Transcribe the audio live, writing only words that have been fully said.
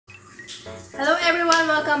Hello everyone!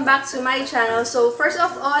 Welcome back to my channel. So first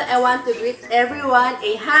of all, I want to greet everyone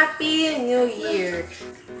a Happy New Year!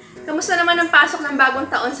 Kamusta naman ang pasok ng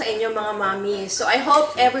bagong taon sa inyo mga mami? So I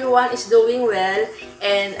hope everyone is doing well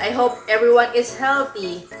and I hope everyone is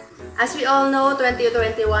healthy. As we all know,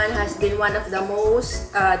 2021 has been one of the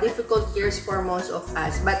most difficult years for most of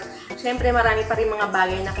us. But syempre marami pa rin mga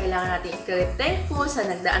bagay na kailangan natin i-keep thankful sa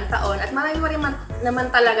nagdaang taon at marami pa rin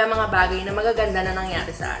naman talaga mga bagay na magaganda na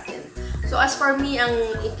nangyari sa atin. So as for me, ang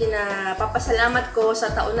ikinapapasalamat ko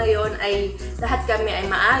sa taon na yon ay lahat kami ay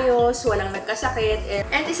maayos, walang nagkasakit.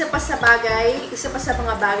 And isa pa sa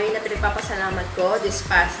mga bagay na pinagpapasalamat ko this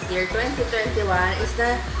past year, 2021, is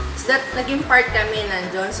that naging part kami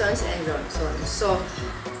ng Johnson's & Johnson's. So,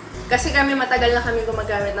 kasi kami matagal na kami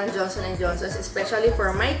gumagamit ng Johnson & Johnson's, especially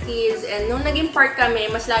for my kids. And nung naging part kami,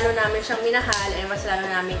 mas lalo namin siyang minahal and mas lalo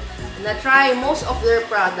namin na-try most of their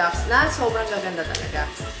products na sobrang gaganda talaga.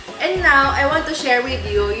 And now, I want to share with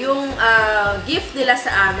you yung gift nila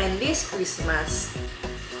sa amin this Christmas.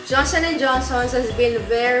 Johnson & Johnson's has been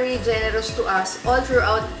very generous to us all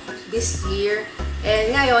throughout this year.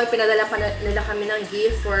 And ngayon, pinadala pa nila kami ng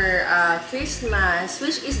gift for Christmas,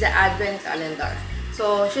 which is the Advent Calendar.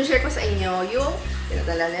 So, share ko sa inyo yung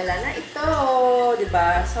pinadala nila na ito.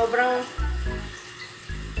 Diba? Sobrang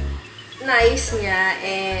nice niya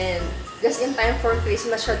and just in time for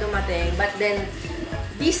Christmas siya dumating. But then,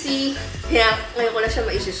 busy. Kaya ngayon ko lang siya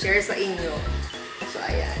ma-share sa inyo. So,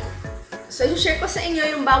 ayan. So, i-share ko sa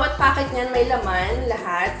inyo yung bawat packet niyan may laman,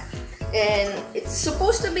 lahat. And it's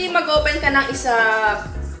supposed to be mag-open ka ng isa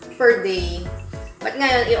per day. But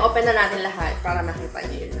ngayon, i-open na natin lahat para makita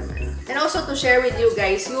niyo yun naman. And also to share with you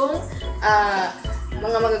guys yung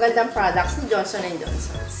mga magagandang products ni Johnson &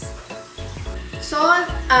 Johnson's. So,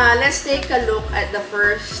 let's take a look at the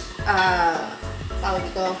first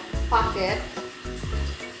packet.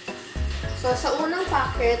 So, sa unang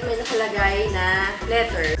packet, may nakalagay na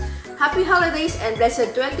letter. Happy Holidays and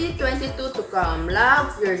Blessed 2022 to come.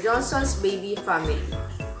 Love, your Johnson's baby family.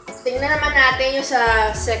 Tingnan naman natin yung sa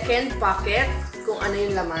second packet, kung ano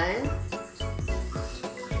yung laman.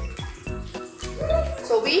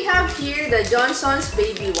 So, we have here the Johnson's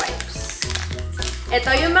baby wipes.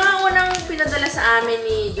 Ito, yung mga unang pinadala sa amin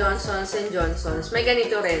ni Johnson's & Johnson's, may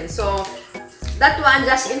ganito rin. So, that one,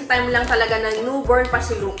 just in time lang talaga ng newborn pa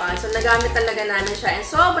si Luca. So, nagamit talaga namin siya. And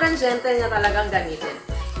sobrang gentle na talagang gamitin.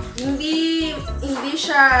 Hindi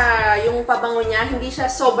siya, yung pabango niya, hindi siya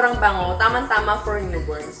sobrang bango. Tamang-tama for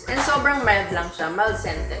newborns. And sobrang mild lang siya. Mild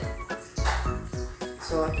scented.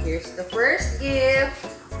 So, here's the first gift.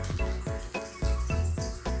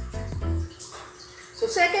 So,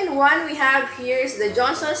 second one we have here is the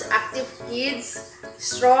Johnson's Active Kids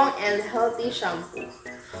Strong and Healthy Shampoo.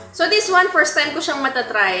 So, this one, first time ko siyang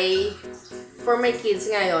matatry for my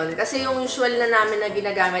kids ngayon. Kasi yung usual na namin na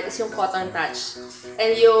ginagamit is yung Cotton Touch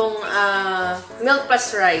and yung Milk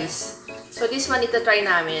Plus Rice. So, this one itatry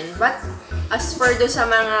namin. But, as per do sa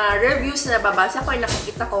mga reviews na nababasa ko, ay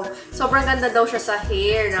nakikita ko, sobrang ganda daw siya sa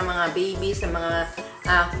hair ng mga babies, ng mga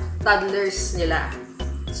toddlers nila.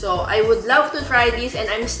 So, I would love to try this and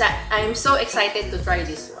I'm so excited to try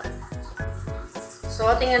this one. So,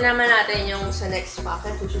 tingnan naman natin yung sa next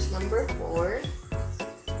packet, which is number 4.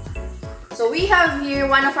 So, we have here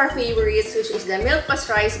one of our favorites, which is the Milk Plus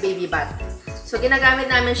Rice Baby Bath. So, ginagamit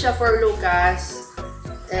namin siya for Lucas.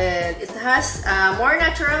 And it has more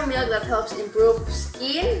natural milk that helps improve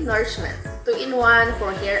skin nourishment. 2-in-1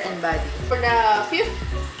 for hair and body. For the 5th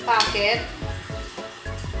packet,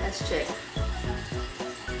 let's check.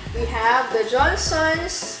 We have the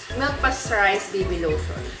Johnson's Milk Plus Rice Baby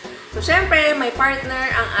Lotion. So, syempre, may partner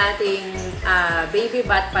ang ating baby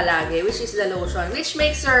bath palagi, which is the lotion, which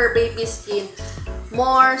makes our baby skin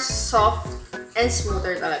more soft and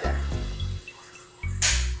smoother talaga.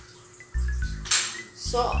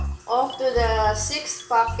 So, off to the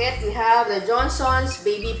 6th packet, we have the Johnson's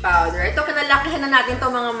Baby Powder. Ito, kinalakihan na natin to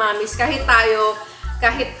mga mamis. Kahit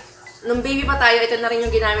nung baby pa tayo, ito na rin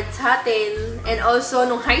yung ginamit sa atin. And also,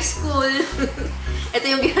 nung high school, ito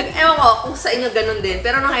yung ewan ko kung sa inyo ganun din.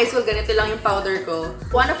 Pero nung high school, ganito lang yung powder ko.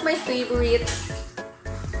 One of my favorites.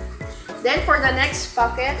 Then, for the next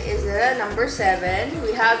packet is the number 7.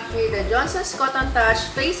 We have here the Johnson's Cotton Touch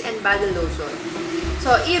Face and Body Lotion.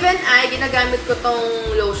 So, even ginagamit ko tong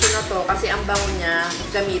lotion na to kasi ang bango niya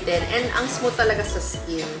gamitin. And ang smooth talaga sa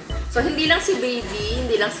skin. So, hindi lang si baby,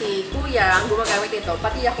 hindi lang si kuya ang gumagamit nito.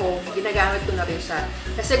 Pati ako, ginagamit ko na rin siya.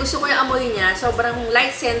 Kasi gusto ko yung amoy niya. Sobrang light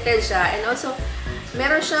scented siya. And also,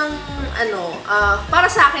 meron siyang, para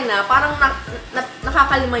sa akin parang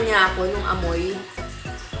nakakalma niya ako nung amoy.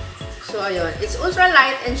 So, ayun. It's ultra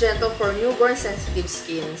light and gentle for newborn sensitive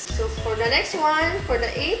skins. So, for the next one, for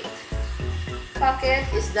the 8th packet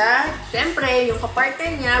is the, syempre, yung kaparte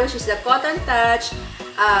niya, which is the Cotton Touch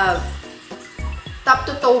top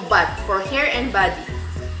to toe bath for hair and body.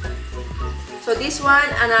 So, this one,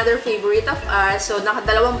 another favorite of us. So,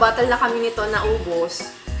 nakadalawang bottle na kami nito na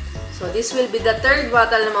ubos. So, this will be the 3rd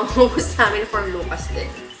bottle na maubos namin for Lucas din.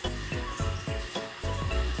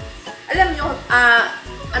 Alam nyo,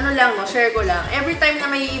 ano lang, no, share ko lang. Every time na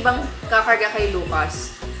may ibang kakarga kay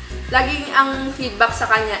Lucas, laging ang feedback sa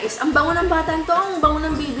kanya is, ang bango ng bata to, ang bango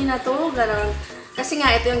ng baby na to, gano'n. Kasi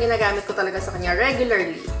nga, ito yung ginagamit ko talaga sa kanya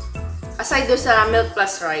regularly. Aside do sa milk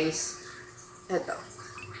plus rice. Ito.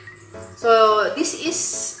 So, this is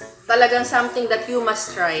talagang something that you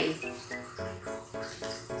must try.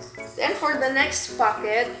 Then, for the next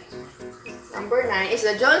packet, number 9, is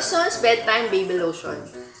the Johnson's Bedtime Baby Lotion.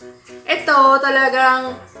 Ito,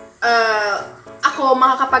 talagang, ako,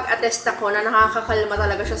 makakapag-attest ako na nakakakalma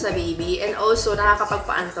talaga siya sa baby and also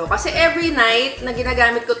nakakapagpaanto. Kasi every night na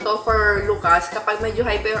ginagamit ko to for Lucas, kapag medyo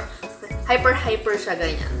hyper siya,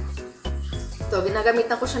 ganyan. Ito,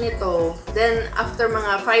 ginagamitan ko siya nito. Then, after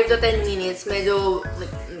mga 5 to 10 minutes, medyo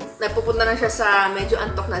napupunta na siya sa medyo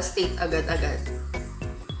antok na state agad-agad.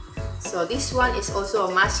 So, this one is also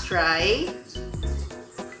a must try.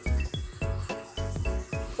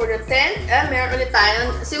 For the 10th, meron ulit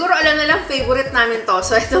tayo. Siguro alam na lang favorite namin to.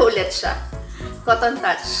 So, ito ulit siya. Cotton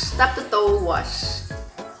Touch. Top to toe wash.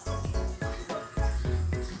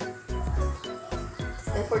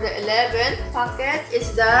 And for the 11th packet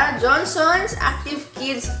is the Johnson's Active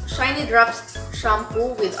Kids Shiny Drops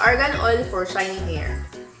Shampoo with Argan Oil for shiny hair.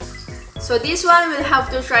 So, this one, we'll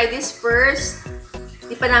have to try this first.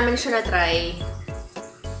 Di pa namin siya na-try.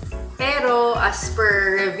 Pero, as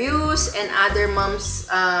per reviews and other moms'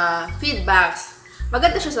 feedbacks,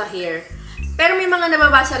 maganda siya sa hair. Pero may mga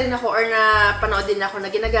nababasa rin ako or napanood din ako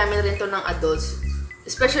na ginagamit rin to ng adults.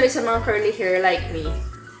 Especially sa mga curly hair like me.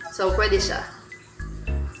 So, pwede siya.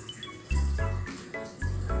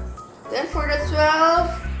 Then, for the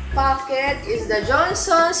 12th packet is the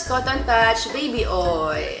Johnson's Cotton Touch Baby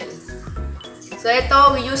Oil. So,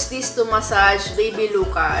 ito, we use this to massage baby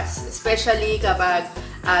Lucas. Especially kapag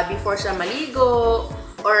before siya maligo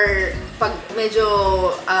or pag medyo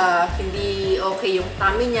hindi okay yung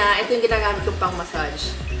tummy niya, ito yung ginagamit kong pang massage.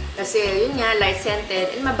 Kasi yun nga, light scented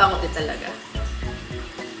and mabango din talaga.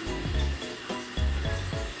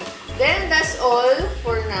 Then, that's all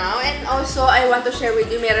for now. And also, I want to share with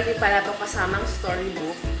you, meron din pala itong kasamang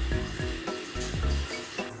storybook.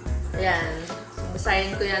 Ayan.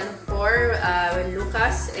 Basahin ko yan for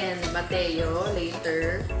Lucas and Mateo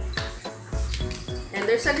later. And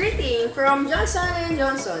there's a greeting from Johnson &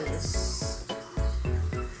 Johnson's.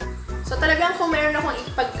 So talagang kung meron akong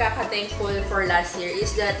ipagkaka-thankful for last year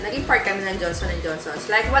is that naging part kami ng Johnson & Johnson's.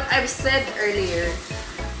 Like what I've said earlier,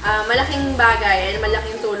 malaking bagay and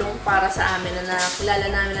malaking tulong para sa amin na nakilala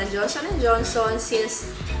namin ng Johnson & Johnson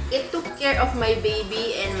since it took care of my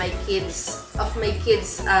baby and my kids,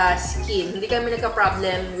 skin. Hindi kami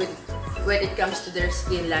nagka-problem with when it comes to their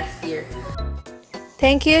skin last year.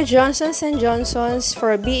 Thank you, Johnson's & Johnson's,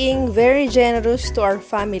 for being very generous to our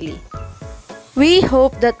family. We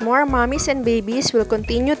hope that more mommies and babies will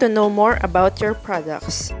continue to know more about your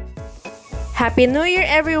products. Happy New Year,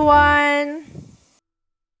 everyone!